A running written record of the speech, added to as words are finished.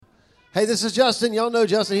Hey, this is Justin. Y'all know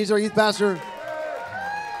Justin. He's our youth pastor.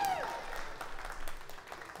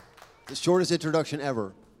 The shortest introduction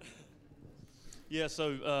ever. Yeah,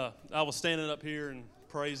 so I was standing up here and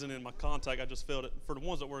praising in my contact. I just felt it. For the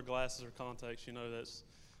ones that wear glasses or contacts, you know that's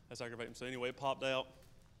aggravating. So anyway, it popped out,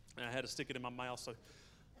 and I had to stick it in my mouth. So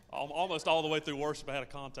almost all the way through worship, I had a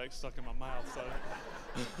contact stuck in my mouth.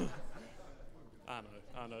 So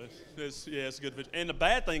I know. It's a good vision. And the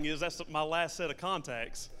bad thing is that's my last set of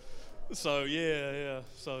contacts. So yeah.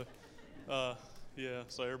 So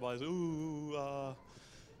So everybody's ooh.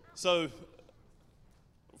 So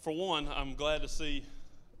for one, I'm glad to see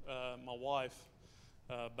my wife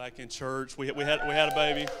back in church. We had a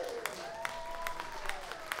baby.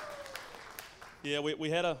 Yeah, we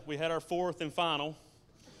had our fourth and final.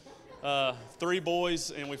 3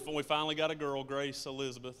 boys, and we finally got a girl, Grace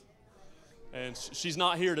Elizabeth. And she's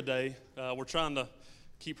not here today. We're trying to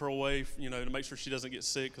keep her away, to make sure she doesn't get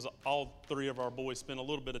sick, because all 3 of our boys spent a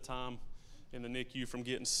little bit of time in the NICU from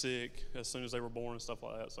getting sick as soon as they were born and stuff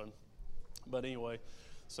like that. So, but anyway,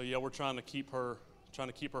 so yeah, we're trying to keep her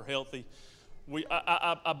healthy.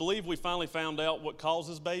 I believe we finally found out what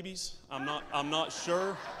causes babies. I'm not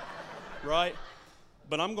sure, right?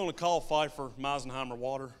 But I'm going to call Pfeiffer Meisenheimer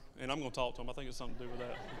Water, and I'm going to talk to him. I think it's something to do with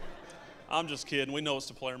that. I'm just kidding. We know it's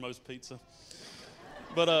the Palermo's Pizza.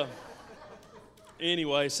 But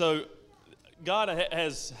anyway, so God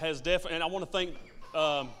has definitely, and I want to thank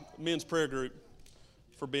Men's Prayer Group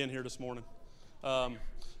for being here this morning.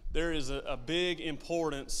 There is a big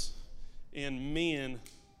importance in men,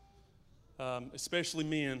 especially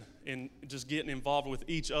men, in just getting involved with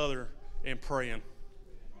each other and praying.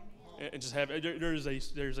 And just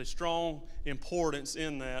there's a strong importance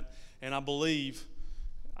in that, and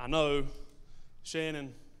I know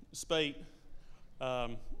Shannon Spate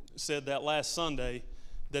said that last Sunday,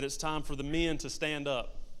 that it's time for the men to stand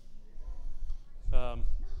up.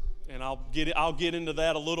 And I'll get into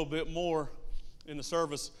that a little bit more in the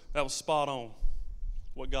service. That was spot on,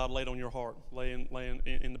 what God laid on your heart, laying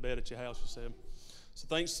in the bed at your house, you said. So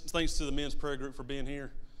thanks to the Men's Prayer Group for being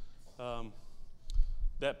here.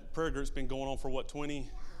 That prayer group's been going on for what, 20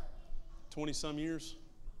 some years?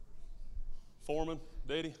 Foreman,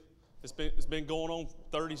 Daddy, it's been going on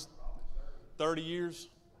 30 years.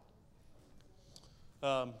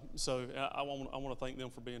 So I want to thank them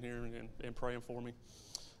for being here and praying for me.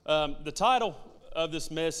 The title of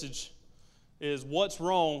this message is "What's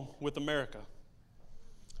Wrong with America?"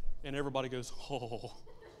 And everybody goes,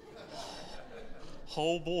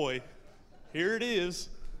 oh boy, here it is.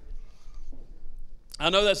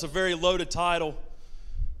 I know that's a very loaded title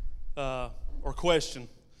or question,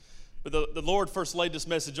 but the Lord first laid this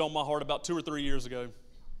message on my heart about 2 or 3 years ago.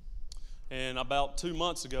 And about 2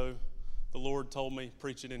 months ago, the Lord told me,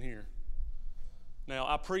 preach it in here. Now,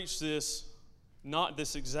 I preached not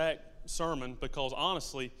this exact sermon, because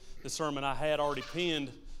honestly, the sermon I had already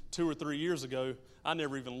penned 2 or 3 years ago, I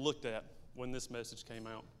never even looked at when this message came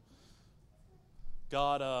out.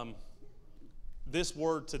 God, this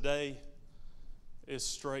word today is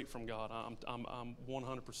straight from God. I'm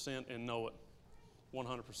 100% and know it,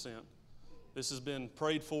 100%. This has been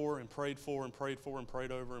prayed for and prayed for and prayed for and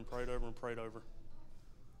prayed over and prayed over and prayed over.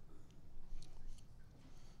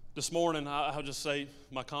 This morning, I'll just say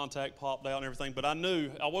my contact popped out and everything, but I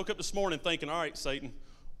woke up this morning thinking, all right, Satan,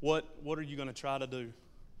 what are you going to try to do?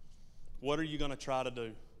 What are you going to try to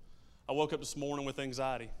do? I woke up this morning with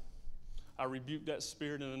anxiety. I rebuked that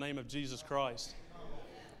spirit in the name of Jesus Christ.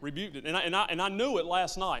 Rebuked it. And I knew it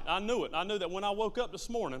last night. I knew it. I knew that when I woke up this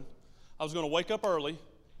morning, I was going to wake up early,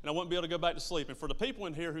 and I wouldn't be able to go back to sleep. And for the people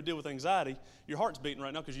in here who deal with anxiety, your heart's beating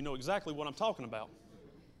right now because you know exactly what I'm talking about.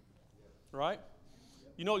 Right?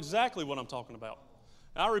 You know exactly what I'm talking about.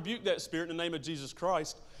 I rebuked that spirit in the name of Jesus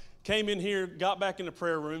Christ, came in here, got back in the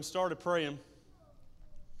prayer room, started praying.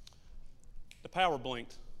 The power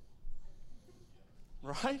blinked.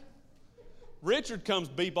 Right? Richard comes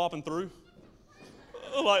bebopping through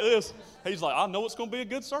like this. He's like, I know it's going to be a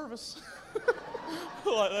good service.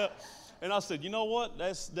 Like that. And I said, you know what?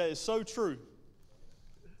 That is so true.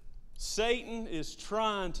 Satan is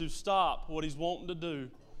trying to stop what he's wanting to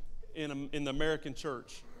do in the American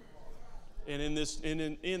church and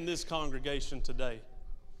in this congregation today.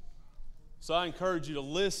 So I encourage you to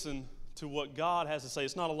listen to what God has to say.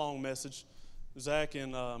 It's not a long message. Zach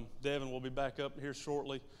and Devin will be back up here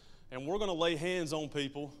shortly, and we're going to lay hands on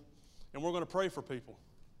people, and we're going to pray for people.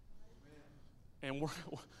 And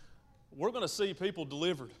we're going to see people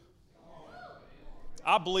delivered.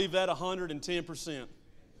 I believe that 110%.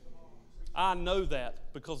 I know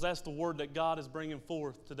that because that's the word that God is bringing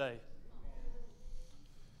forth today.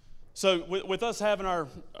 So with us having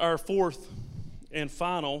our fourth and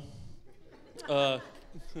final,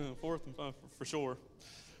 fourth and final for sure,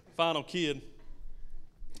 final kid,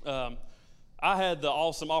 I had the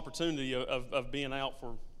awesome opportunity of being out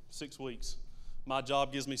for 6 weeks. My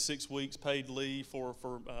job gives me 6 weeks paid leave for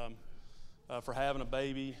having a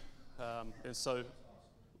baby, and so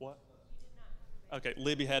what? Okay,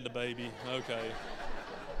 Libby had the baby. Okay.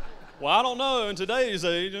 Well, I don't know in today's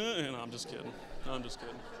age. And I'm just kidding. No,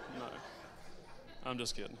 I'm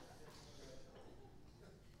just kidding.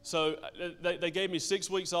 So they gave me 6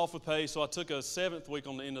 weeks off with pay, so I took a 7th week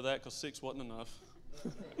on the end of that because 6 wasn't enough.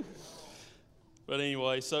 But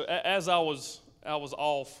anyway, so as I was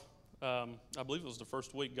off, I believe it was the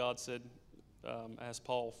first week, God said, asked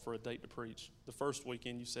Paul for a date to preach. The first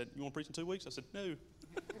weekend you said, you want to preach in 2 weeks? I said, no,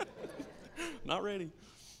 not ready.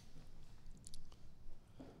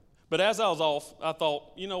 But as I was off, I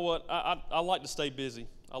thought, you know what, I like to stay busy.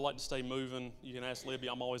 I like to stay moving. You can ask Libby,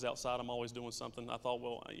 I'm always outside. I'm always doing something. I thought,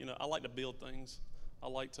 well, I like to build things. I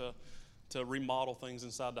like to remodel things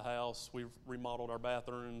inside the house. We remodeled our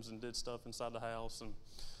bathrooms and did stuff inside the house. And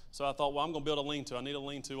so I thought, well, I'm going to build a lean-to. I need a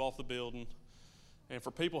lean-to off the building. And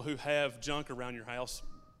for people who have junk around your house,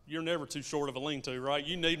 you're never too short of a lean-to, right?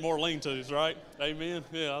 You need more lean-tos, right? Amen?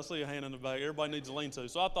 Yeah, I see a hand in the back. Everybody needs a lean-to.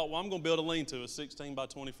 So I thought, well, I'm going to build a lean-to, a 16 by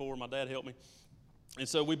 24. My dad helped me. And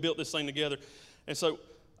so we built this thing together. And so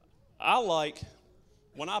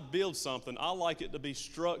when I build something, I like it to be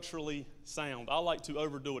structurally sound. I like to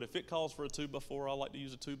overdo it. If it calls for a 2x4, I like to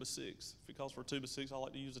use a 2x6. If it calls for a 2x6, I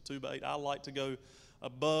like to use a 2x8. I like to go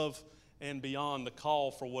above and beyond the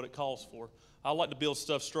call for what it calls for. I like to build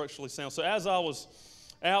stuff structurally sound. So as I was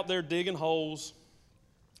out there digging holes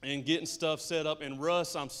and getting stuff set up, and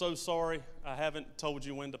Russ, I'm so sorry I haven't told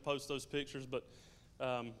you when to post those pictures, but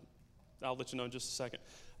I'll let you know in just a second.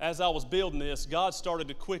 As I was building this, God started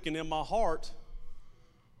to quicken in my heart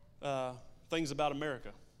things about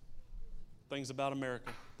America. Things about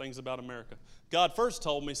America. Things about America. God first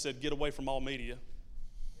told me, said, get away from all media.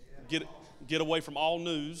 Get away from all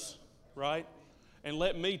news, right? And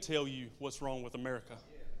let me tell you what's wrong with America,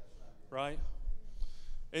 right?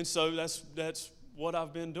 And so that's what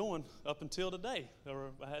I've been doing up until today,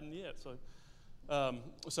 or I hadn't yet.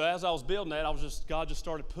 So as I was building that, God just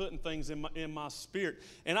started putting things in my spirit.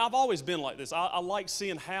 And I've always been like this. I like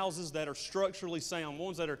seeing houses that are structurally sound,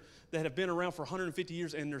 ones that have been around for 150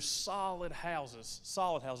 years, and they're solid houses.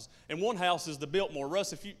 And one house is the Biltmore.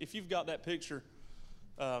 Russ, if you've got that picture,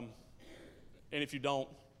 and if you don't,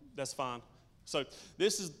 that's fine. So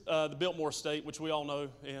this is the Biltmore Estate, which we all know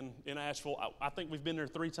in Asheville. I think we've been there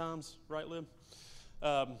 3 times, right, Lib?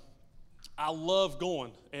 I love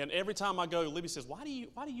going, and every time I go, Libby says, "Why do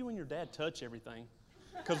you and your dad touch everything?"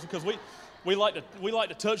 Because we like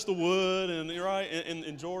to touch the wood and right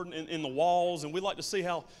and Jordan in the walls, and we like to see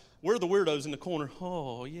how we're the weirdos in the corner.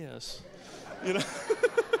 Oh yes, you know.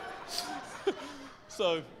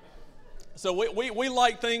 So we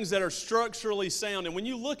like things that are structurally sound, and when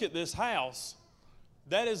you look at this house,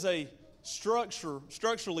 that is a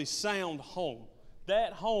structurally sound home.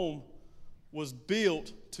 That home was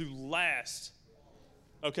built to last.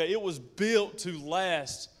 Okay, it was built to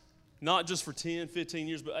last, not just for 10, 15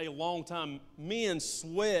 years, but a long time. Men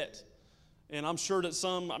sweat, and I'm sure that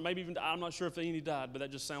some, maybe even, I'm not sure if any died, but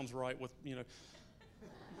that just sounds right with,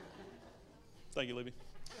 Thank you, Libby.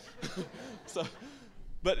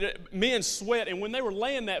 But men sweat, and when they were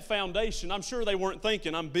laying that foundation, I'm sure they weren't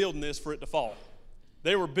thinking, I'm building this for it to fall.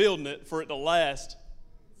 They were building it for it to last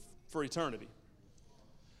for eternity.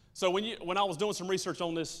 So when I was doing some research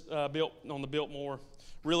on this on the Biltmore,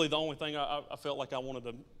 really the only thing I felt like I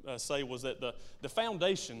wanted to say was that the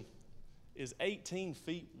foundation is 18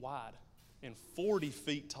 feet wide and 40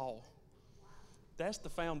 feet tall. That's the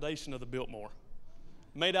foundation of the Biltmore,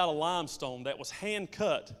 made out of limestone that was hand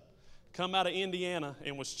cut, come out of Indiana,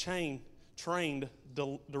 and was trained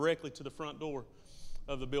directly to the front door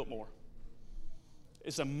of the Biltmore.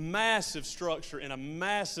 It's a massive structure and a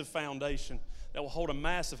massive foundation that will hold a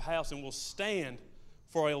massive house and will stand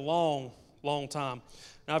for a long, long time.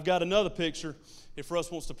 Now, I've got another picture, if Russ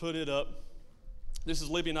wants to put it up. This is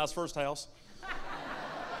Libby and I's first house.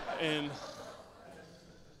 And,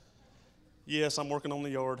 yes, I'm working on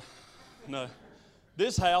the yard. No.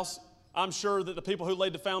 This house, I'm sure that the people who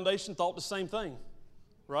laid the foundation thought the same thing,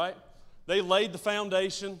 right? They laid the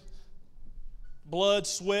foundation, blood,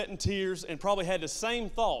 sweat, and tears, and probably had the same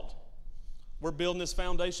thought. We're building this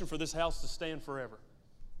foundation for this house to stand forever.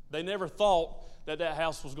 They never thought that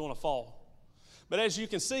house was going to fall. But as you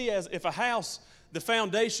can see, if a house, the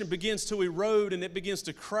foundation begins to erode and it begins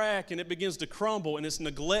to crack and it begins to crumble and it's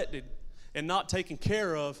neglected and not taken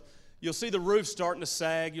care of, You'll see the roof starting to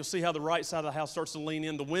sag. You'll see how the right side of the house starts to lean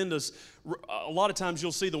in. The windows, a lot of times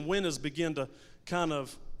you'll see the windows begin to kind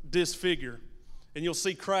of disfigure. And you'll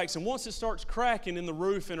see cracks. And once it starts cracking in the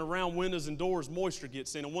roof and around windows and doors, moisture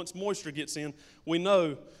gets in. And once moisture gets in, we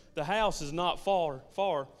know the house is not far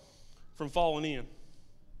from falling in.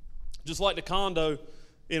 Just like the condo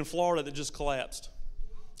in Florida that just collapsed,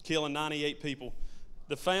 killing 98 people.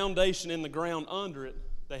 The foundation in the ground under it,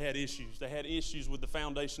 they had issues. They had issues with the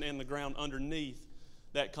foundation and the ground underneath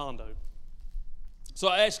that condo. So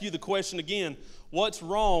I ask you the question again, what's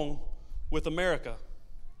wrong with America?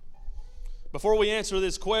 Before we answer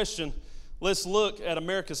this question, let's look at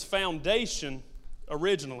America's foundation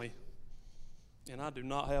originally. And I do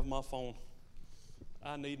not have my phone.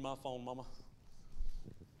 I need my phone, Mama.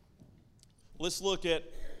 Let's look at,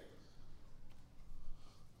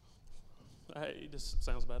 hey, this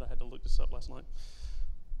sounds bad. I had to look this up last night.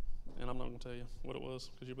 And I'm not going to tell you what it was,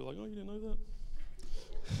 because you'll be like, oh, you didn't know that?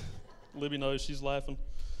 Libby knows. She's laughing.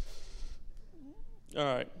 All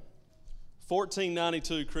right.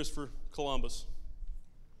 1492, Christopher Columbus.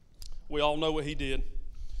 We all know what he did.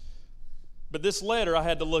 But this letter I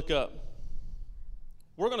had to look up.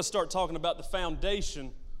 We're going to start talking about the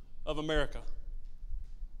foundation of America.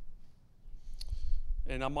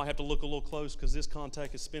 And I might have to look a little close because this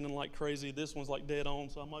contact is spinning like crazy. This one's like dead on,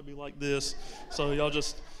 so I might be like this. So y'all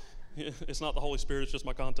just, it's not the Holy Spirit, it's just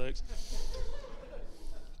my contacts.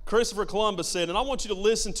 Christopher Columbus said, and I want you to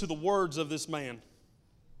listen to the words of this man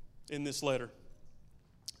in this letter.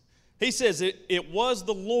 He says, it was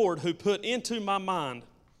the Lord who put into my mind,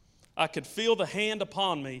 I could feel the hand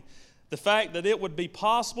upon me, the fact that it would be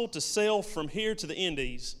possible to sail from here to the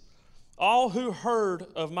Indies. All who heard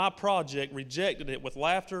of my project rejected it with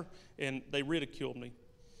laughter, and they ridiculed me.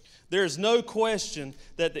 There is no question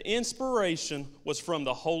that the inspiration was from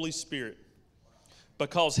the Holy Spirit,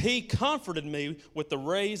 because he comforted me with the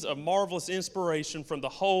rays of marvelous inspiration from the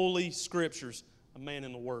Holy Scriptures, a man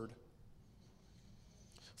in the Word.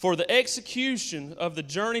 For the execution of the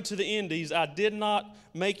journey to the Indies, I did not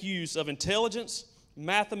make use of intelligence,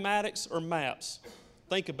 mathematics, or maps.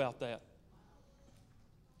 Think about that.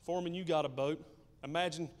 Foreman, you got a boat.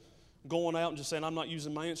 Imagine going out and just saying, I'm not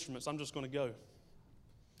using my instruments, I'm just going to go.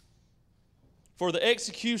 For the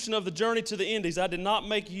execution of the journey to the Indies, I did not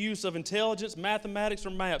make use of intelligence, mathematics, or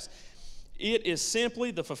maps. It is simply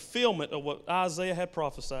the fulfillment of what Isaiah had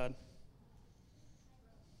prophesied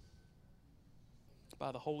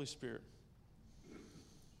by the Holy Spirit.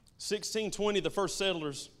 1620, the first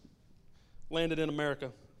settlers landed in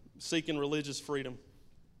America seeking religious freedom.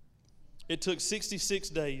 It took 66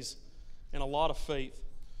 days and a lot of faith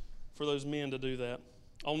for those men to do that.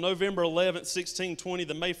 On November 11th, 1620,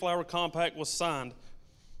 the Mayflower Compact was signed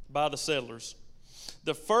by the settlers.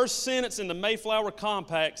 The first sentence in the Mayflower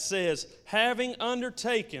Compact says, having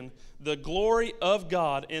undertaken the glory of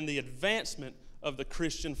God and the advancement of the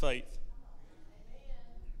Christian faith.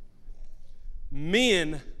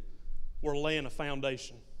 Men were laying a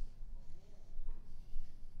foundation.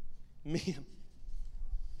 Men,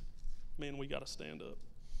 we got to stand up.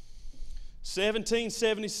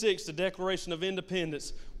 1776, the Declaration of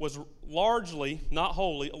Independence was largely, not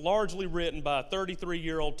wholly, largely written by a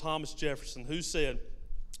 33-year-old Thomas Jefferson, who said,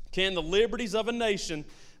 can the liberties of a nation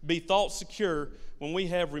be thought secure when we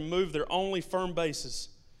have removed their only firm basis,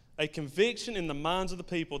 a conviction in the minds of the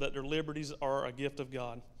people that their liberties are a gift of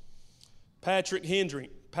God? Patrick Henry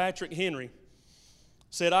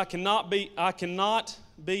said, I cannot be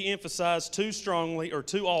emphasized too strongly or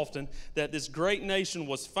too often that this great nation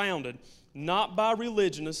was founded not by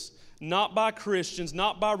religionists, not by Christians,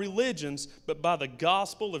 not by religions, but by the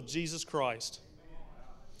gospel of Jesus Christ.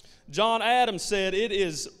 John Adams said, it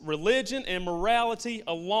is religion and morality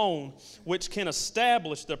alone which can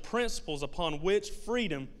establish the principles upon which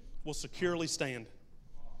freedom will securely stand.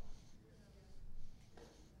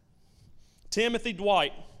 Timothy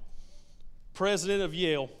Dwight, president of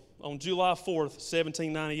Yale, on July 4th,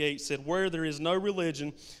 1798, said, where there is no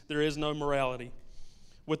religion, there is no morality.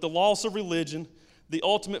 With the loss of religion, the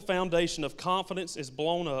ultimate foundation of confidence is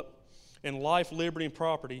blown up, and life, liberty, and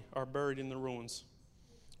property are buried in the ruins.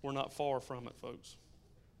 We're not far from it, folks.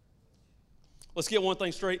 Let's get one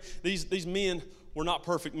thing straight. These men were not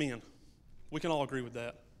perfect men. We can all agree with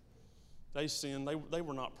that. They sinned. They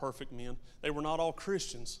were not perfect men. They were not all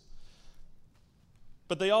Christians.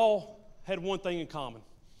 But they all had one thing in common: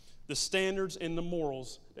 the standards and the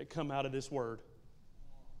morals that come out of this word.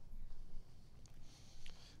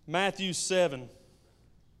 Matthew 7,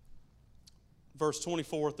 verse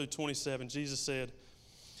 24 through 27, Jesus said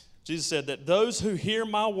that those who hear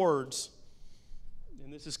my words,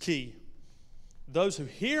 and this is key, Those who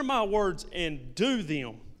hear my words and do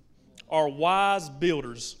them are wise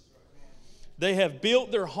builders. They have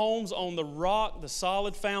built their homes on the rock, the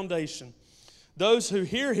solid foundation. Those who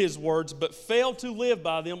hear his words but fail to live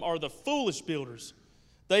by them are the foolish builders.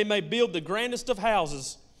 They may build the grandest of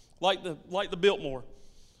houses like the Biltmore,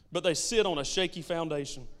 but they sit on a shaky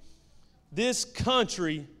foundation. This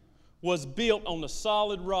country was built on the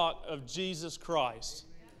solid rock of Jesus Christ.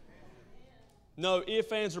 No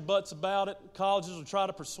ifs, ands, or buts about it. Colleges will try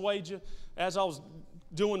to persuade you. As I was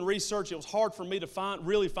doing research, it was hard for me to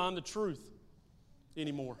really find the truth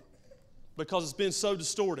anymore because it's been so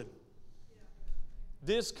distorted.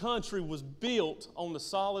 This country was built on the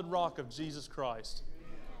solid rock of Jesus Christ.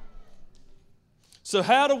 So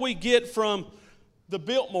how do we get from the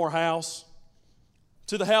Biltmore house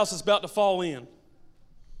to the house that's about to fall in?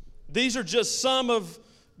 These are just some of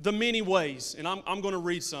the many ways, and I'm going to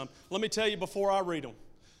read some. Let me tell you before I read them.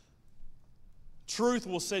 Truth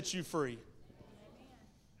will set you free.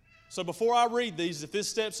 So before I read these, if this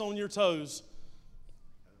steps on your toes,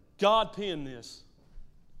 God penned this.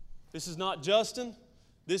 This is not Justin.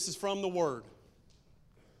 This is from the Word.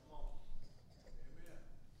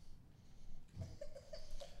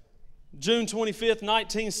 June 25th,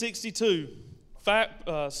 1962.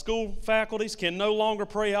 School faculties can no longer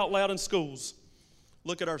pray out loud in schools.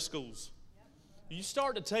 Look at our schools. You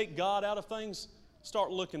start to take God out of things, start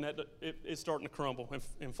looking at it, it's starting to crumble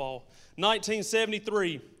and fall.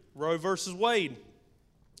 1973, Roe versus Wade.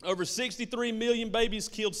 Over 63 million babies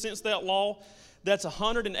killed since that law. That's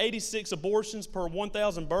 186 abortions per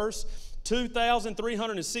 1,000 births,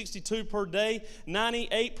 2,362 per day,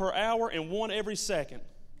 98 per hour, and 1 every second.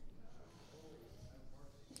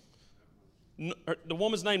 The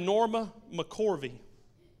woman's named Norma McCorvey,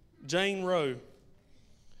 Jane Roe,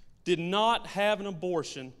 did not have an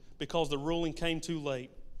abortion because the ruling came too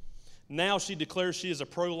late. Now she declares she is a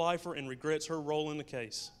pro-lifer and regrets her role in the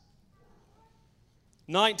case.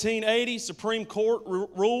 1980, Supreme Court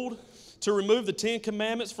ruled to remove the 10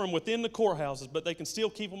 Commandments from within the courthouses, but they can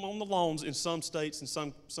still keep them on the lawns in some states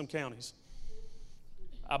and some counties.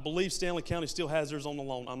 I believe Stanley County still has theirs on the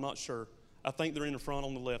lawn. I'm not sure. I think they're in the front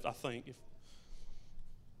on the left, I think.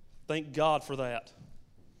 Thank God for that.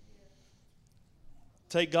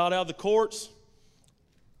 Take God out of the courts.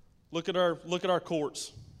 Look at our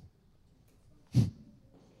courts.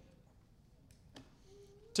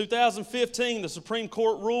 2015, the Supreme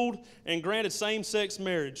Court ruled and granted same-sex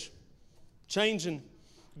marriage, changing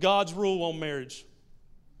God's rule on marriage.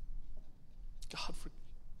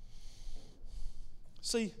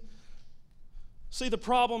 See, the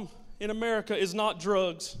problem in America is not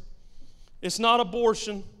drugs. It's not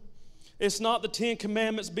abortion. It's not the 10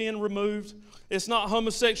 Commandments being removed. It's not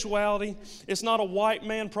homosexuality. It's not a white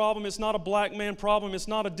man problem. It's not a black man problem. It's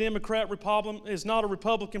not a Democrat problem. It's not a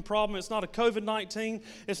Republican problem. It's not a COVID-19.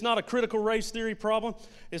 It's not a critical race theory problem.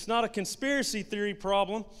 It's not a conspiracy theory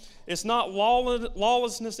problem. It's not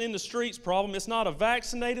lawlessness in the streets problem. It's not a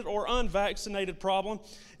vaccinated or unvaccinated problem.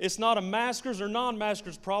 It's not a maskers or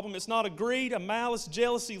non-maskers problem. It's not a greed, a malice,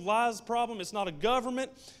 jealousy, lies problem. It's not a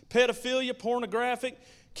government, pedophilia, pornographic,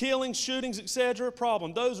 killing, shootings, etc.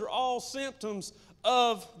 problem. Those are all symptoms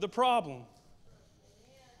of the problem.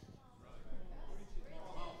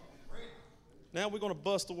 Now we're going to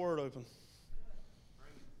bust the Word open.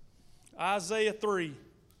 Isaiah 3,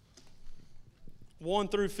 1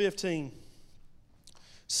 through 15.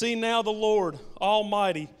 See now the Lord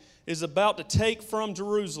Almighty is about to take from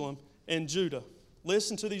Jerusalem and Judah.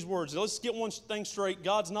 Listen to these words. Let's get one thing straight.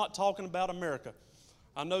 God's not talking about America.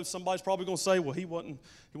 I know somebody's probably going to say, well, he wasn't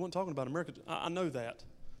talking about America. I know that.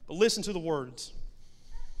 But listen to the words.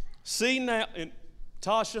 See now, and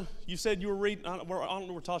Tasha, you said you were reading, I don't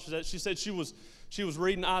know where Tasha's at. She said she was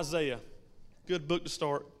reading Isaiah. Good book to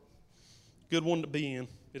start. Good one to be in.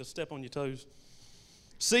 It'll step on your toes.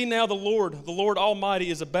 See now the Lord Almighty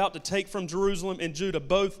is about to take from Jerusalem and Judah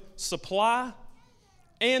both supply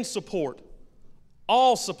and support.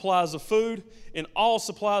 All supplies of food and all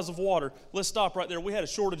supplies of water. Let's stop right there. We had a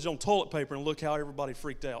shortage on toilet paper, and look how everybody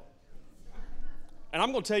freaked out. And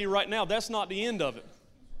I'm going to tell you right now, that's not the end of it.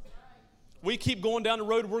 We keep going down the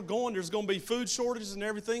road we're going, there's going to be food shortages and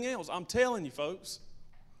everything else. I'm telling you, folks.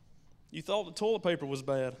 You thought the toilet paper was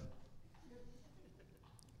bad.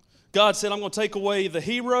 God said, I'm going to take away the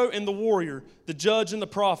hero and the warrior, the judge and the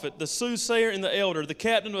prophet, the soothsayer and the elder, the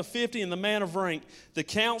captain of 50 and the man of rank, the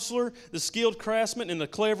counselor, the skilled craftsman, and the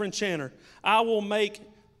clever enchanter. I will make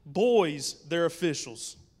boys their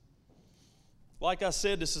officials. Like I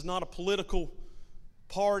said, this is not a political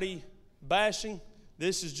party bashing.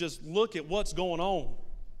 This is just look at what's going on.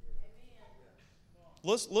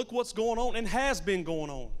 Look what's going on and has been going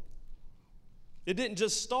on. It didn't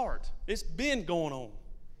just start. It's been going on.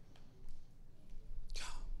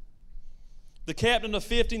 The captain of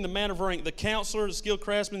 50, the man of rank, the counselor, the skilled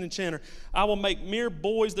craftsman, the enchanter. I will make mere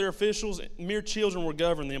boys their officials, mere children will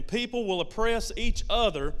govern them. People will oppress each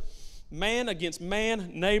other, man against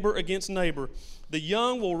man, neighbor against neighbor. The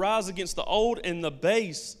young will rise against the old, and the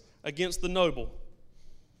base against the noble.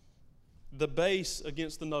 The base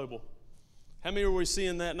against the noble. How many are we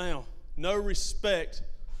seeing that now? No respect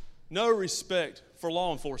for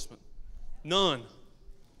law enforcement. None.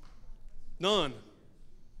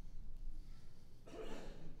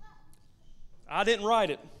 I didn't write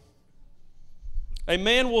it. A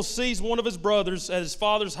man will seize one of his brothers at his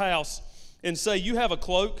father's house and say, you have a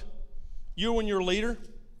cloak, you and your leader.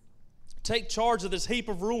 Take charge of this heap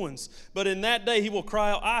of ruins. But in that day he will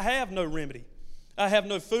cry out, I have no remedy. I have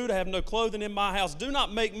no food, I have no clothing in my house. Do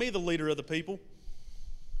not make me the leader of the people.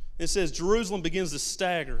 It says Jerusalem begins to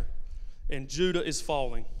stagger and Judah is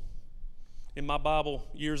falling. In my Bible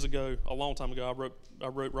years ago, a long time ago, I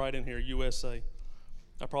wrote right in here, USA.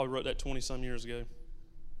 I probably wrote that 20-some years ago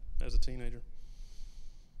as a teenager.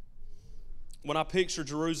 When I picture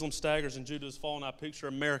Jerusalem staggers and Judah is falling, I picture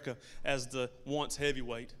America as the once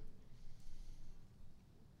heavyweight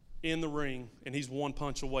in the ring, and he's one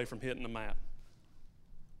punch away from hitting the mat.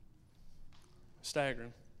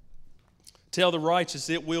 Staggering. Tell the righteous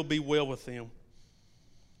it will be well with them,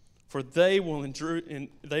 for they will enjoy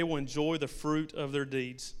the fruit of their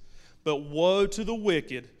deeds. But woe to the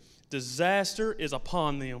wicked, disaster is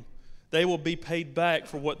upon them. They will be paid back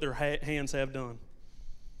for what their hands have done.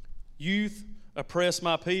 Youth oppress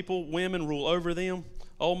my people, women rule over them.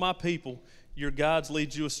 O my people, your gods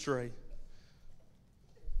lead you astray.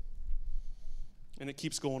 And it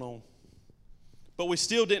keeps going on. But we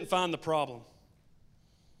still didn't find the problem.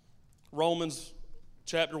 Romans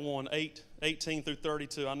chapter 1, 18 through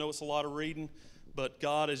 32. I know it's a lot of reading, but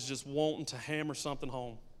God is just wanting to hammer something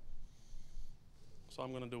home. So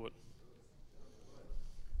I'm going to do it.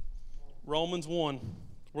 Romans 1,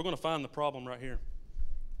 we're going to find the problem right here.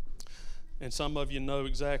 And some of you know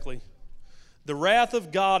exactly. The wrath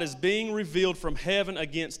of God is being revealed from heaven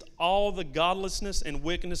against all the godlessness and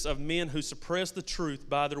wickedness of men who suppress the truth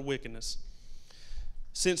by their wickedness.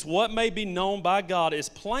 Since what may be known by God is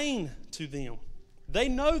plain to them. They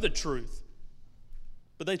know the truth,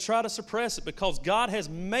 but they try to suppress it because God has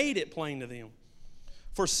made it plain to them.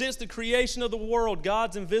 For since the creation of the world,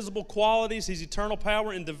 God's invisible qualities, His eternal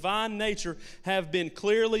power and divine nature have been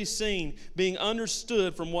clearly seen, being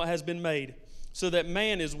understood from what has been made, so that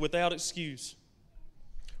man is without excuse.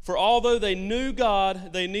 For although they knew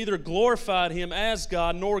God, they neither glorified Him as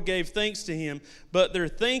God nor gave thanks to Him, but their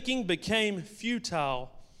thinking became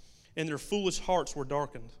futile, and their foolish hearts were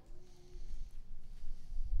darkened.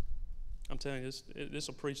 I'm telling you, this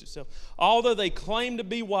will preach itself. Although they claimed to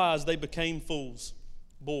be wise, they became fools.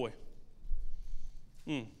 Boy.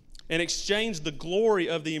 And exchanged the glory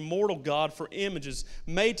of the immortal God for images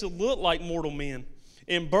made to look like mortal men,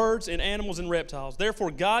 in birds and animals and reptiles.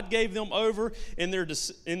 Therefore God gave them over in their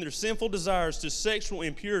sinful desires to sexual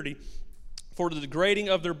impurity for the degrading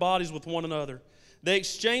of their bodies with one another. They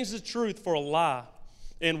exchanged the truth for a lie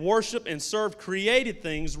and worshiped and served created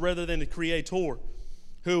things rather than the Creator,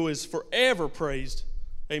 who is forever praised.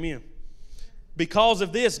 Amen. Because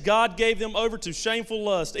of this, God gave them over to shameful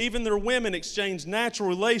lust. Even their women exchanged natural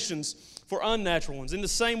relations for unnatural ones. In the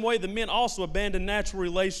same way, the men also abandoned natural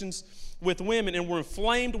relations with women and were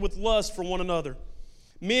inflamed with lust for one another.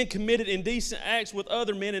 Men committed indecent acts with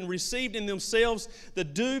other men and received in themselves the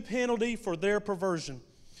due penalty for their perversion.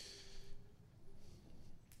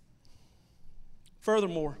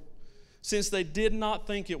 Furthermore, since they did not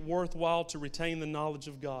think it worthwhile to retain the knowledge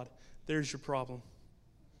of God, there's your problem.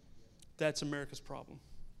 That's America's problem.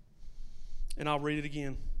 And I'll read it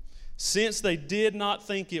again. Since they did not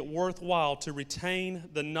think it worthwhile to retain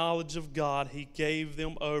the knowledge of God, He gave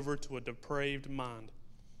them over to a depraved mind.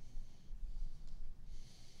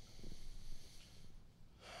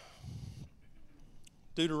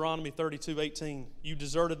 Deuteronomy 32:18. You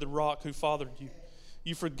deserted the rock who fathered you.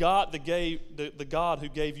 You forgot the God who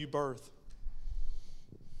gave you birth.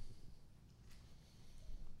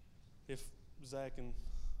 If Zach and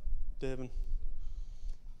Devin,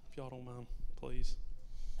 if y'all don't mind, please.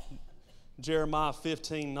 Jeremiah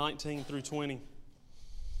 15:19 through 20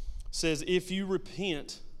 says, if you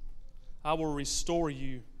repent, I will restore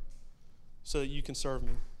you so that you can serve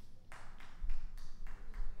me.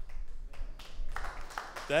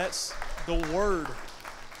 That's the word.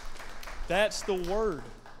 That's the word.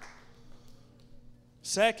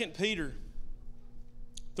 2 Peter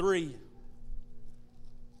 3.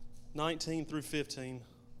 19 through 15.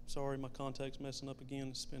 Sorry, my contact's messing up again.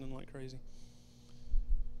 It's spinning like crazy.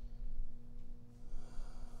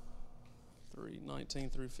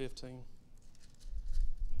 19 through 15.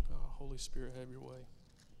 Oh, Holy Spirit, have your way. It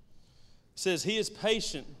says, He is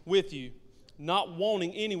patient with you, not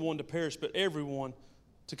wanting anyone to perish, but everyone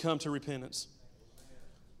to come to repentance.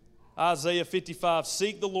 Isaiah 55,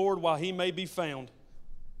 seek the Lord while He may be found.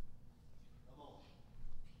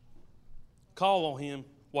 Call on Him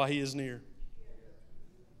while He is near.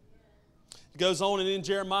 It goes on, and in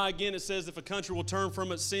Jeremiah again it says, if a country will turn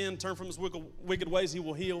from its sin, turn from its wicked ways, He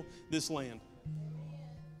will heal this land.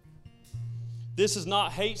 This is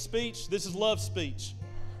not hate speech, this is love speech.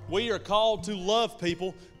 We are called to love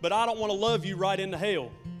people, but I don't want to love you right into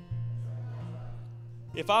hell.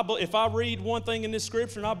 If I read one thing in this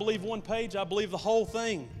scripture and I believe one page, I believe the whole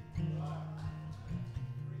thing.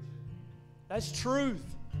 That's truth.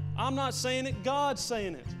 I'm not saying it, God's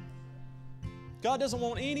saying it. God doesn't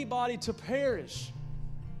want anybody to perish.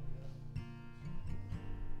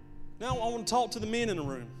 Now I want to talk to the men in the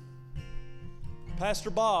room. Pastor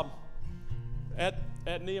Bob at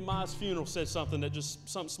Nehemiah's funeral said something that just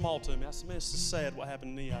something small to me. I said, man, it's just sad what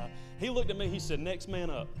happened to Nehemiah. He looked at me, he said, next man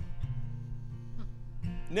up.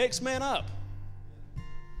 Next man up.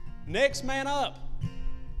 Next man up.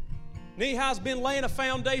 Nehemiah's been laying a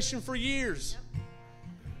foundation for years.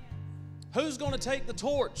 Who's going to take the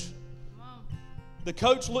torch? The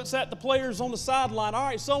coach looks at the players on the sideline. All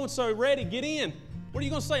right, so-and-so, ready, get in. What are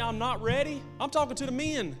you going to say? I'm not ready? I'm talking to the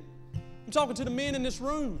men. I'm talking to the men in this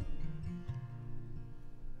room.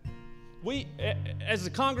 We, as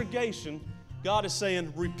a congregation, God is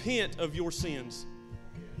saying, repent of your sins.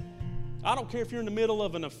 I don't care if you're in the middle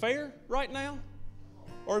of an affair right now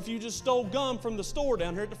or if you just stole gum from the store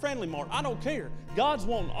down here at the Friendly Mart. I don't care. God's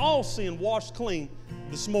wanting all sin washed clean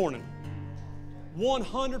this morning.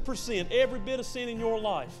 100%, every bit of sin in your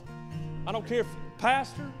life. I don't care if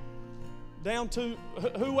pastor, down to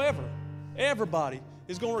whoever, everybody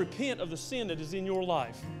is going to repent of the sin that is in your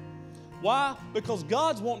life. Why? Because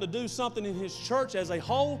God's wanting to do something in His church as a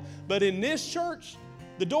whole, but in this church,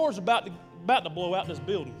 the door's about to blow out this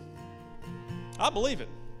building. I believe it,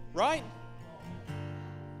 right?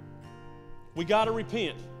 We got to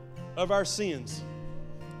repent of our sins.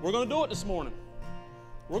 We're going to do it this morning.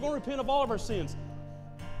 We're going to repent of all of our sins.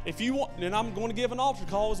 If you want, and I'm going to give an altar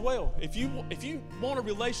call as well. If you want a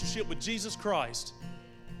relationship with Jesus Christ,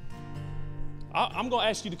 I'm going to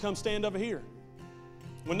ask you to come stand over here.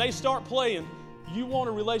 When they start playing, you want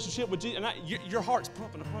a relationship with Jesus, and your heart's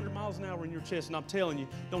pumping 100 miles an hour in your chest, and I'm telling you,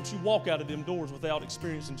 don't you walk out of them doors without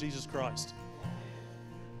experiencing Jesus Christ.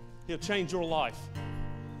 He'll change your life.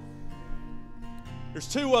 There's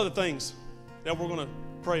two other things that we're going to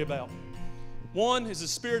pray about. One is the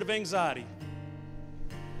spirit of anxiety.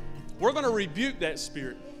 We're going to rebuke that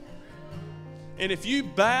spirit. And if you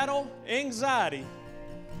battle anxiety,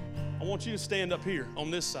 I want you to stand up here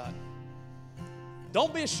on this side.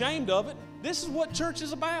 Don't be ashamed of it. This is what church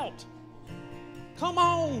is about. Come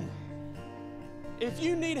on. If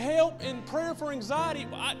you need help in prayer for anxiety,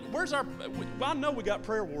 I know we got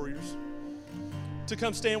prayer warriors to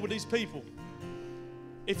come stand with these people.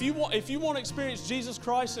 If you want to experience Jesus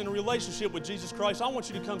Christ and a relationship with Jesus Christ, I want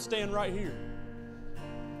you to come stand right here.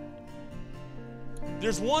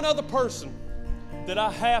 There's one other person that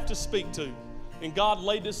I have to speak to, and God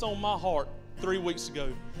laid this on my heart 3 weeks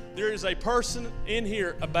ago. There is a person in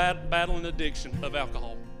here battling addiction of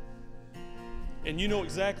alcohol. And you know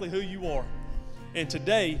exactly who you are. And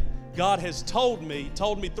today, God has told me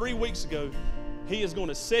 3 weeks ago, He is going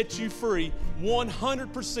to set you free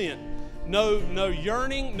 100%. No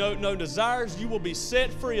yearning, no desires. You will be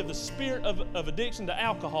set free of the spirit of addiction to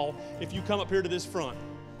alcohol if you come up here to this front.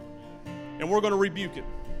 And we're going to rebuke it.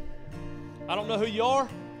 I don't know who you are,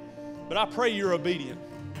 but I pray you're obedient.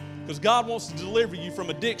 Because God wants to deliver you from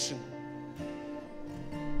addiction.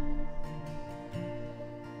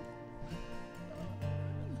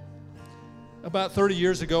 About 30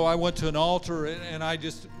 years ago, I went to an altar and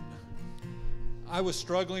I was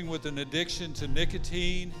struggling with an addiction to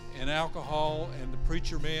nicotine and alcohol, and the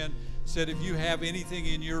preacher man said, if you have anything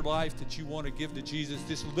in your life that you want to give to Jesus,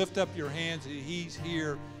 just lift up your hands and He's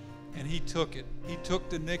here. And he took it. He took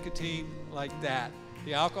the nicotine like that.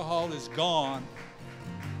 The alcohol is gone.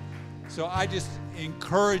 So I just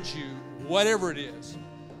encourage you, whatever it is,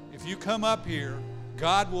 if you come up here,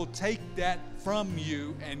 God will take that from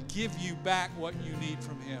you and give you back what you need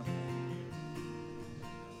from Him.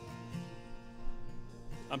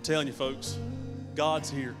 I'm telling you, folks, God's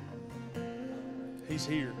here. He's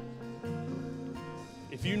here.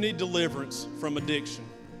 If you need deliverance from addiction,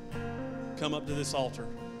 come up to this altar.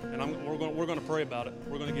 And we're going to pray about it.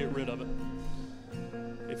 We're going to get rid of it.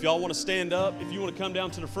 If y'all want to stand up, if you want to come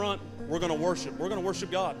down to the front, we're going to worship. We're going to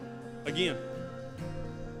worship God again.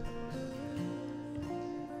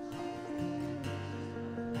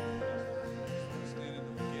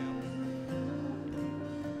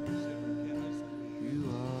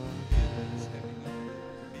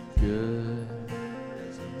 Good.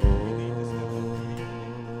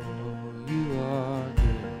 Oh, you are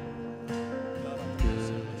good. Good.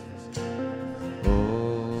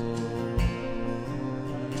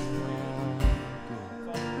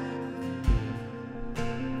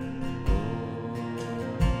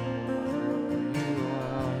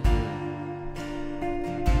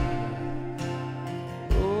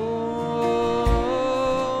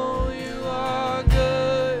 Oh, you are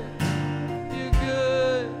good. You're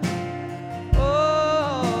good. Oh,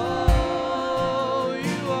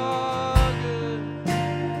 you are good.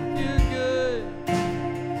 You're good.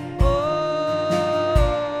 Oh,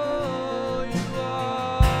 you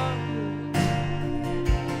are good.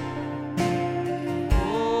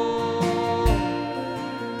 Oh,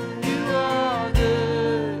 you are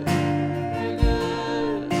good. You're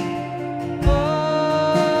good.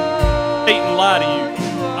 Satan lie to you.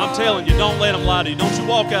 I'm telling you, don't let them lie to you. Don't you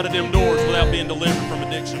walk out of them doors without being delivered from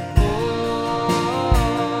addiction.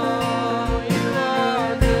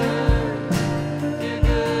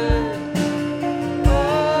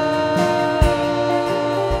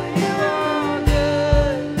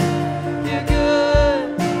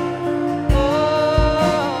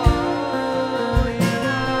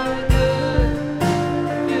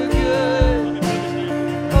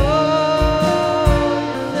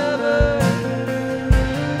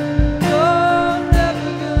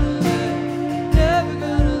 Never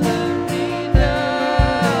gonna let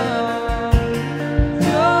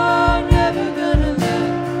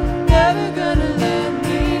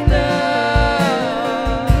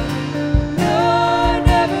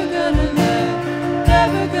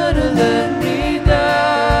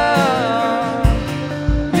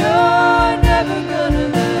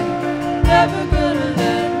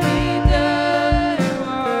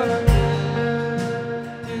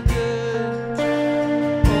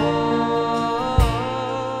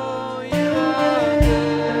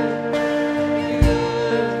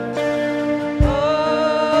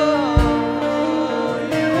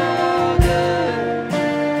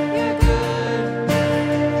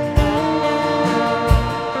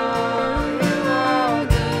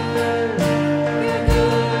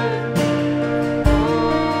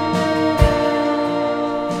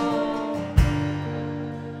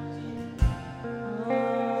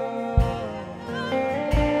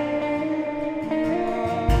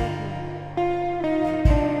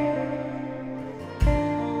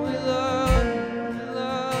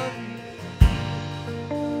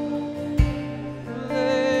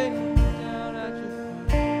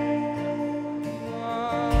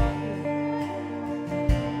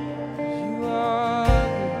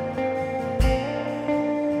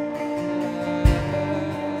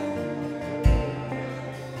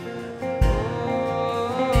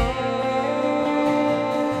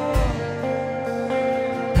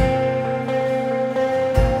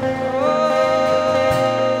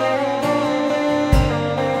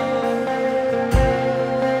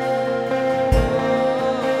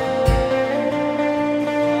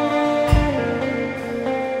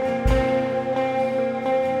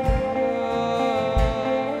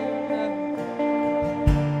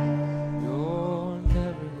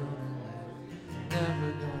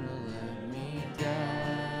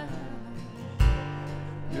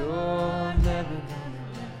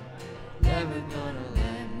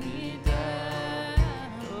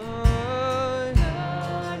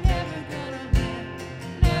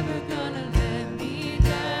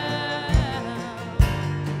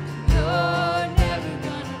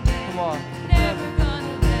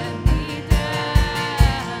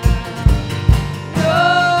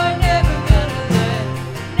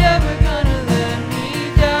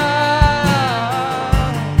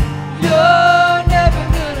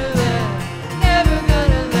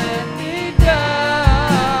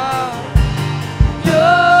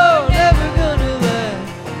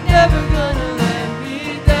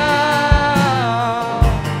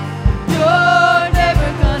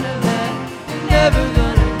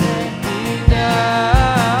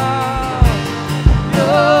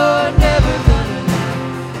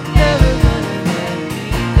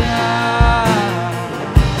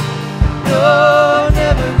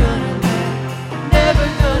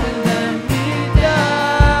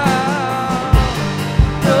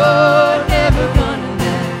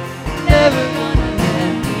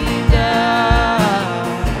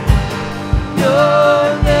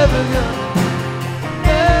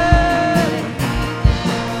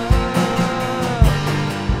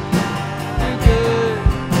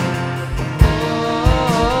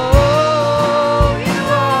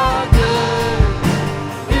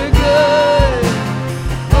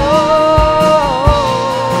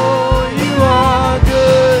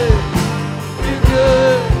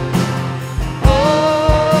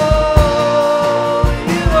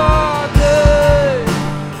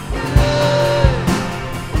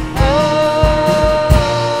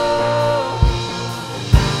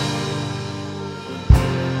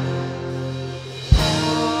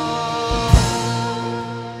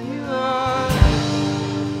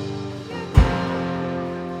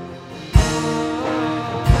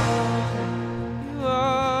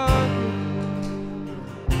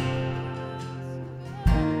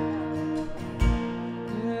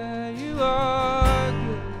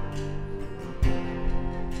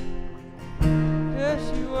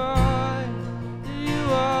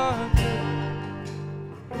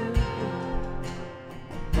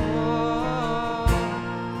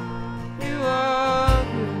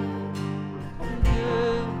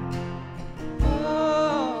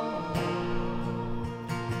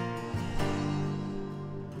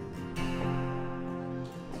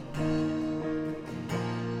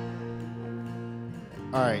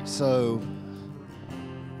All right, so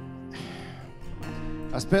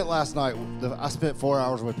I spent 4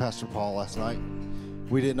 hours with Pastor Paul last night.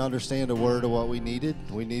 We didn't understand a word of what we needed.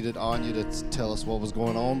 We needed Anya to tell us what was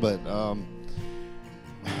going on, but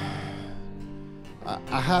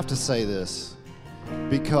I have to say this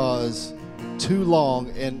because too long,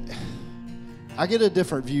 and I get a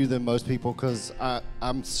different view than most people because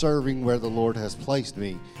I'm serving where the Lord has placed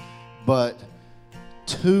me, but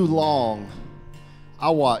too long I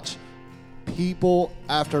watch people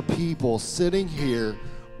after people sitting here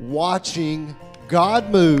watching God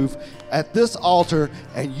move at this altar,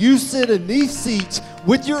 and you sit in these seats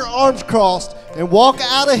with your arms crossed and walk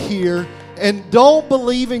out of here and don't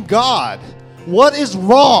believe in God. What is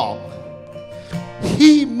wrong?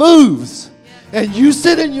 He moves, and you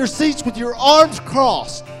sit in your seats with your arms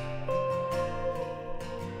crossed.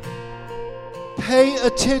 Pay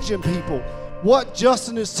attention, people. What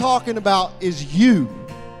Justin is talking about is you.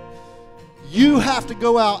 You have to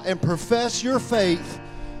go out and profess your faith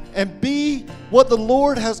and be what the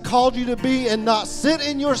Lord has called you to be, and not sit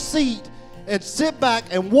in your seat and sit back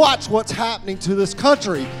and watch what's happening to this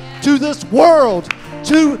country, to this world,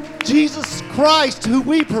 to Jesus Christ, who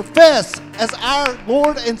we profess as our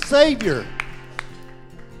Lord and Savior.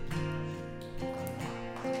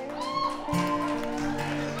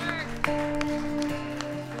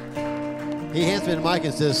 He hands me the mic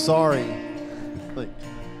and says, sorry.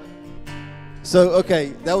 So,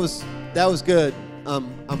 okay, that was good.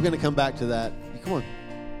 I'm going to come back to that. Come on.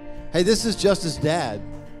 Hey, this is Justin's dad.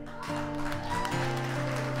 I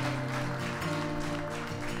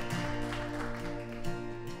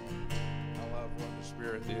love what the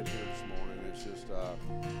Spirit did here this morning.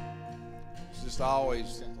 It's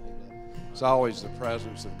always the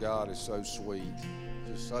presence of God is so sweet,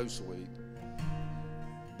 just so sweet.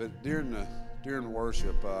 But during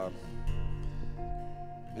worship,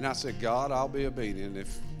 and I said, God, I'll be obedient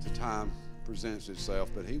if the time presents itself.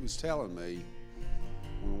 But He was telling me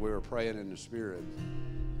when we were praying in the Spirit,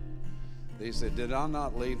 He said, did I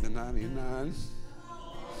not leave the 99?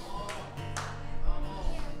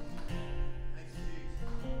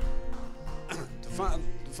 to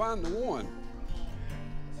find the one.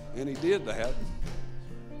 And He did that.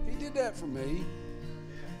 He did that for me.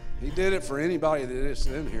 He did it for anybody that is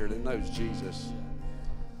in here that knows Jesus.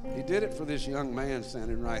 He did it for this young man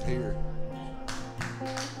standing right here.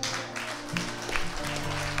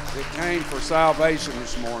 It came for salvation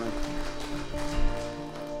this morning.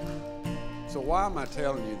 So why am I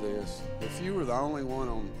telling you this? If you were the only one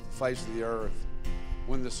on the face of the earth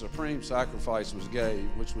when the supreme sacrifice was gave,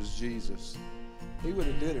 which was Jesus, He would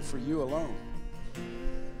have did it for you alone.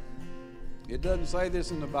 It doesn't say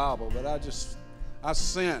this in the Bible, but I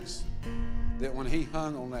sense that when He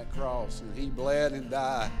hung on that cross and He bled and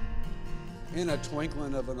died, in a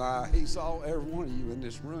twinkling of an eye, He saw every one of you in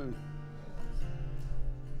this room.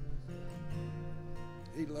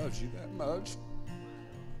 He loves you that much.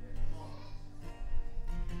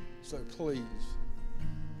 So please,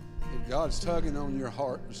 if God's tugging on your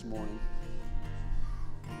heart this morning,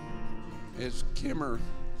 it's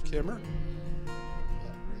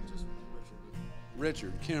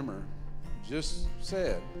Richard Kimmer just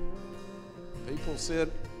said, people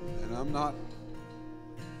said, and I'm not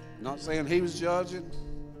saying he was judging,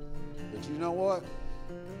 but you know what?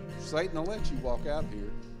 Satan will let you walk out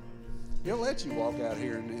here. He'll let you walk out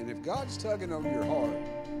here, and if God's tugging on your heart,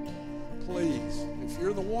 please, if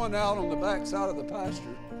you're the one out on the backside of the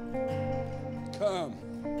pasture, come.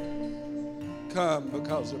 Come,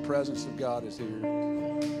 because the presence of God is here.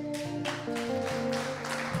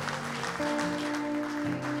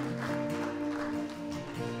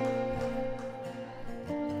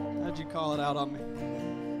 How'd you call it out on me?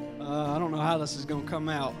 I don't know how this is going to come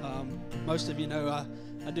out. Most of you know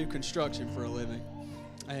I do construction for a living.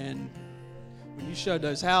 And when you showed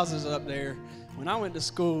those houses up there, when I went to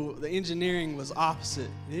school, the engineering was opposite.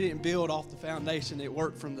 They didn't build off the foundation. It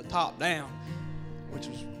worked from the top down, which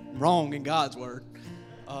was wrong in God's word.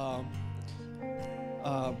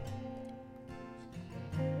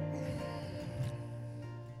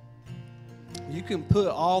 You can put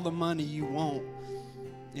all the money you want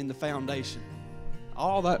in the foundation.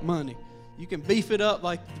 All that money. You can beef it up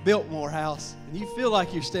like the Biltmore house, and you feel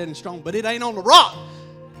like you're standing strong, but it ain't on the rock.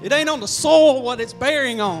 It ain't on the soil what it's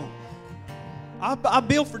bearing on. I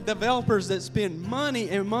build for developers that spend money,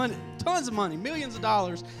 tons of money, millions of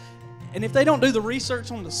dollars, and if they don't do the research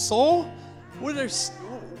on the soil, where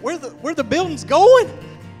the building's going,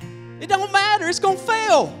 it don't matter. It's going to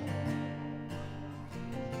fail.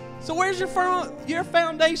 So where's your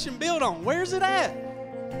foundation built on? Where's it at?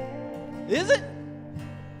 Is it?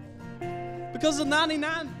 Because the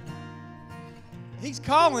 99, he's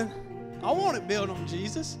calling. I want it built on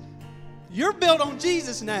Jesus. You're built on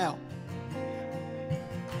Jesus now.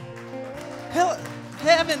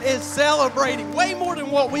 Heaven is celebrating way more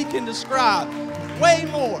than what we can describe. Way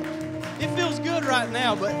more. It feels good right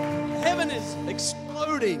now, but heaven is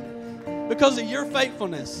exploding because of your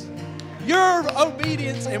faithfulness, your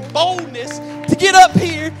obedience and boldness to get up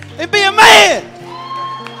here and be a man.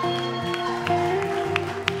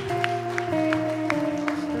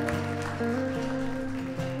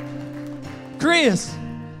 Chris,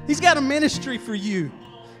 he's got a ministry for you.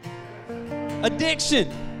 Addiction.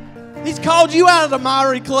 He's called you out of the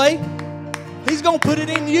miry clay. He's going to put it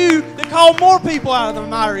in you to call more people out of the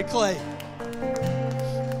miry clay.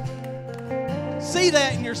 See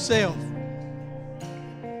that in yourself.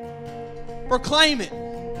 Proclaim it.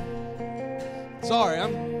 Sorry,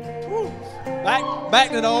 I'm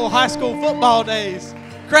back to the old high school football days.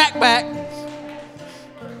 Crack back.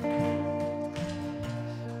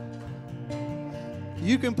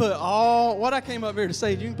 You can put what I came up here to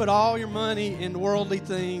say, you can put all your money in worldly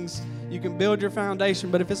things. You can build your foundation,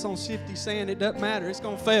 but if it's on shifty sand, it doesn't matter. It's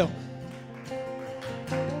going to fail.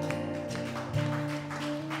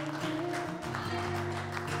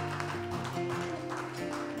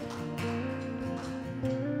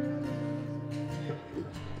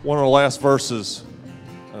 One of the last verses,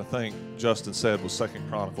 I think Justin said, was 2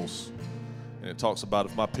 Chronicles. And it talks about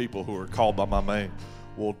if my people who are called by my name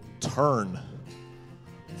will turn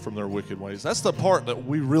from their wicked ways. That's the part that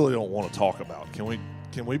we really don't want to talk about.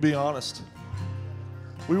 Can we be honest?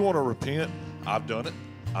 We want to repent. I've done it.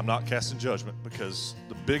 I'm not casting judgment because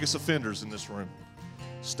the biggest offenders in this room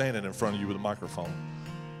standing in front of you with a microphone.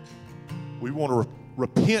 We want to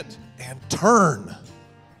repent and turn.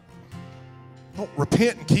 Don't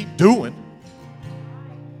repent and keep doing.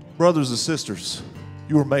 Brothers and sisters,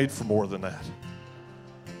 you were made for more than that.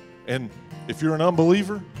 And if you're an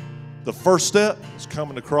unbeliever, the first step is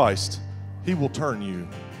coming to Christ. He will turn you.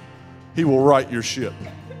 He will right your ship.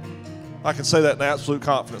 I can say that in absolute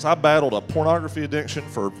confidence. I battled a pornography addiction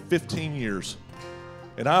for 15 years.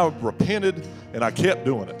 And I repented and I kept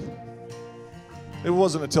doing it. It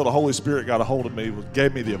wasn't until the Holy Spirit got a hold of me,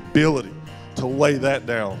 gave me the ability to lay that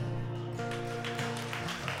down.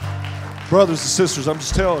 Brothers and sisters, I'm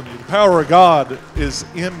just telling you, the power of God is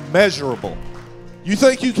immeasurable. You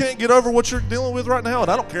think you can't get over what you're dealing with right now?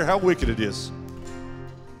 And I don't care how wicked it is.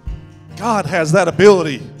 God has that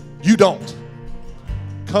ability. You don't.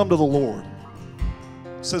 Come to the Lord.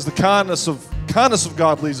 It says the kindness of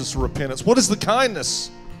God leads us to repentance. What is the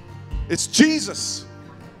kindness? It's Jesus.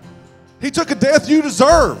 He took a death you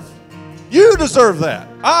deserve. You deserve that.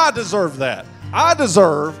 I deserve that. I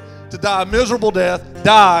deserve to die a miserable death,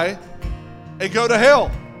 die, and go to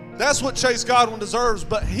hell. That's what Chase Godwin deserves.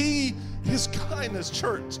 But his kindness,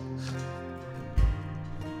 church,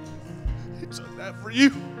 he took that for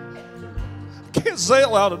you. I can't say it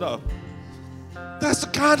loud enough. That's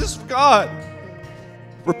the kindness of God.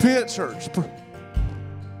 Repent, church.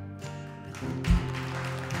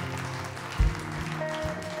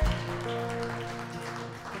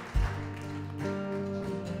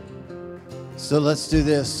 So let's do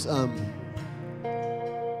this.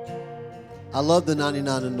 I love the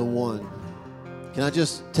 99 and the 1. Can I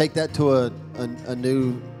just take that to a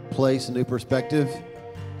new place, a new perspective?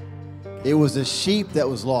 It was a sheep that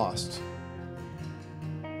was lost.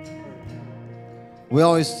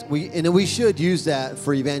 We should use that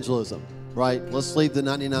for evangelism, right? Let's leave the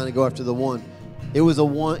 99 and go after the 1. It was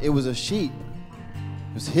a sheep.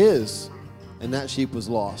 It was his, and that sheep was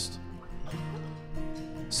lost.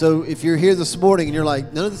 So if you're here this morning and you're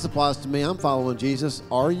like, none of this applies to me, I'm following Jesus,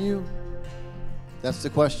 are you? That's the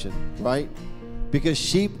question, right? Because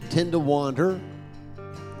sheep tend to wander,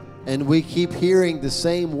 and we keep hearing the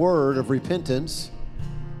same word of repentance,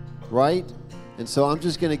 right? And so I'm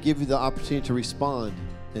just going to give you the opportunity to respond.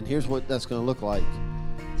 And here's what that's going to look like.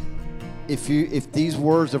 If these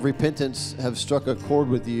words of repentance have struck a chord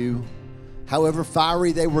with you, however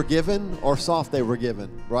fiery they were given or soft they were given,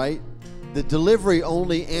 right? The delivery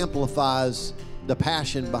only amplifies the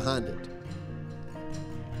passion behind it.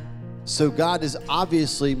 So God is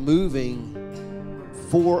obviously moving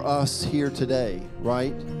for us here today,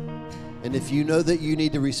 right? And if you know that you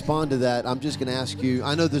need to respond to that, I'm just going to ask you.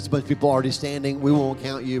 I know there's a bunch of people already standing. We won't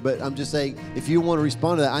count you, but I'm just saying, if you want to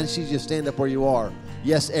respond to that, I just need you to stand up where you are.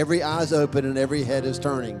 Yes, every eye's open and every head is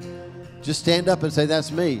turning. Just stand up and say,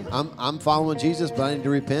 that's me. I'm following Jesus, but I need to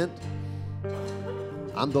repent.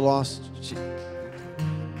 I'm the lost sheep.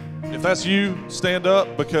 If that's you, stand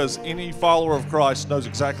up, because any follower of Christ knows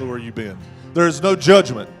exactly where you've been. There is no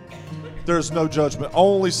judgment. There's no judgment,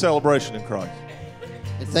 only celebration in Christ.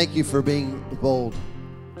 And thank you for being bold.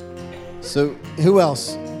 So, who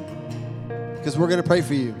else? Because we're going to pray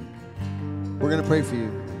for you. We're going to pray for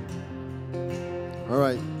you. All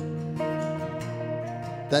right.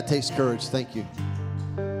 That takes courage. Thank you.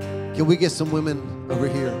 Can we get some women over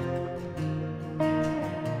here?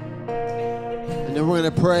 And then we're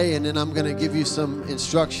going to pray, and then I'm going to give you some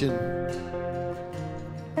instruction.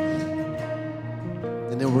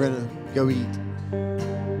 And then we're going to go eat.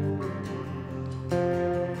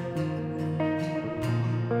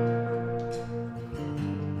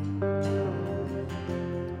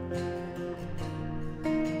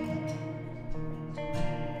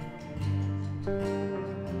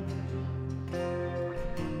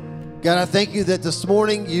 God, I thank you that this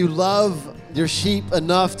morning you love your sheep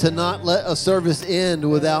enough to not let a service end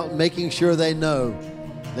without making sure they know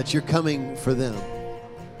that you're coming for them.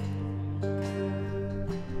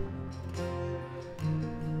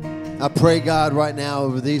 I pray, God, right now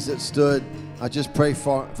over these that stood, I just pray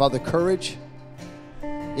for, Father, courage,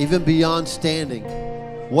 even beyond standing.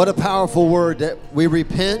 What a powerful word that we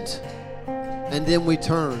repent and then we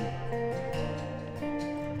turn.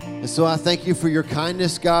 And so I thank you for your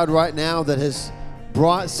kindness, God, right now that has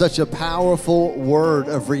brought such a powerful word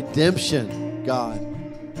of redemption, God.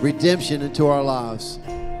 Redemption into our lives.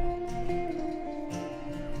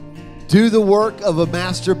 Do the work of a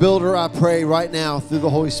master builder, I pray, right now through the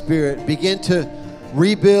Holy Spirit. Begin to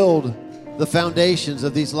rebuild the foundations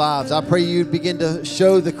of these lives. I pray you begin to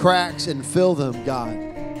show the cracks and fill them, God.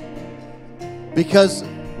 Because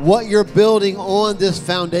what you're building on this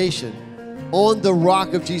foundation, on the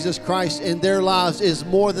rock of Jesus Christ in their lives, is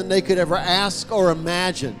more than they could ever ask or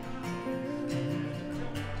imagine.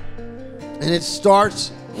 And it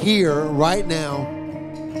starts here, right now.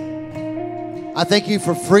 I thank you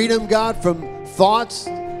for freedom, God, from thoughts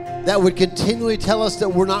that would continually tell us that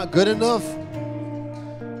we're not good enough.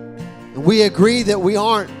 And we agree that we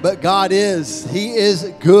aren't, but God is. He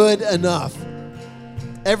is good enough.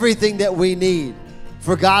 Everything that we need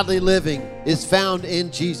for godly living is found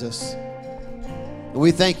in Jesus. And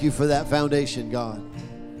we thank you for that foundation, God.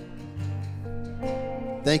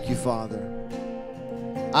 Thank you, Father.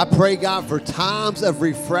 I pray, God, for times of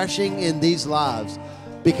refreshing in these lives.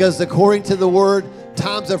 Because according to the word,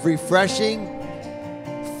 times of refreshing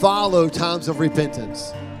follow times of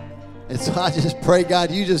repentance. And so I just pray, God,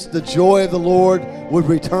 the joy of the Lord would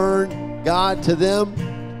return, God, to them.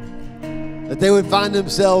 That they would find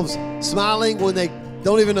themselves smiling when they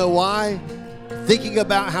don't even know why, thinking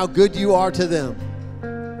about how good you are to them.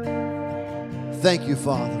 Thank you,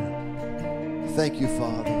 Father. Thank you,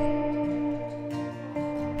 Father.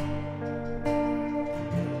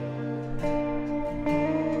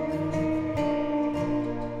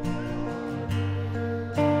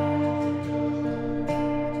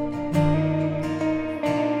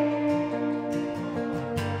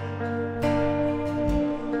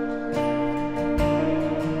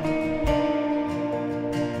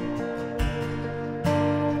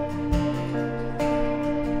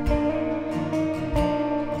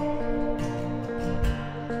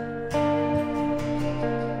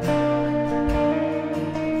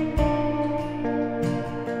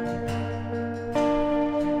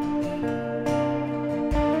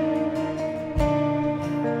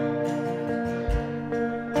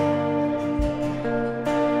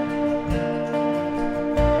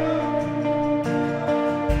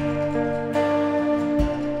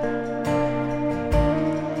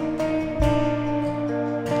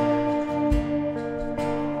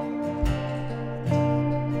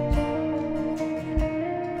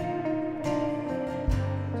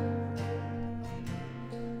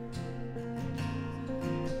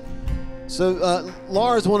 So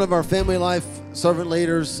Laura is one of our family life servant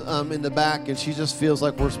leaders in the back, and she just feels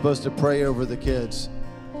like we're supposed to pray over the kids.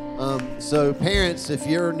 So parents, if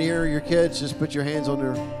you're near your kids, just put your hands on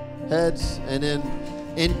their heads. And then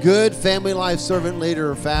in good family life servant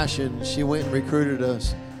leader fashion, she went and recruited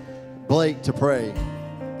us, Blake, to pray.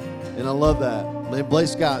 And I love that. Man,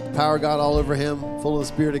 Blake's got the power of God all over him, full of the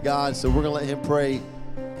Spirit of God. So we're going to let him pray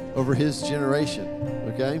over his generation,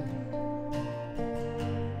 okay?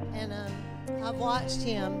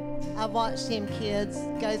 I've watched him kids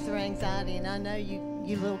go through anxiety, and I know you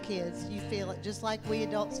little kids, you feel it just like we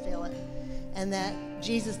adults feel it, and that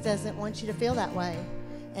Jesus doesn't want you to feel that way.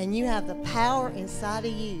 And you have the power inside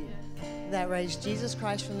of you that raised Jesus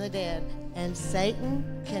Christ from the dead, and Satan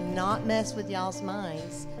cannot mess with y'all's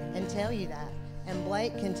minds and tell you that. And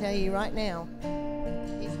Blake can tell you right now,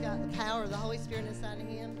 he's got the power of the Holy Spirit inside of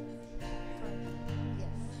him.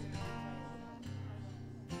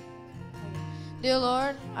 Dear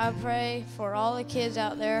Lord, I pray for all the kids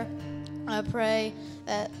out there. I pray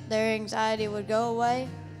that their anxiety would go away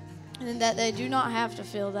and that they do not have to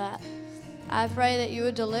feel that. I pray that you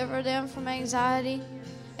would deliver them from anxiety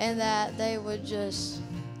and that they would just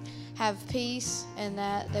have peace and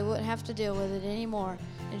that they wouldn't have to deal with it anymore.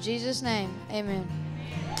 In Jesus' name, amen.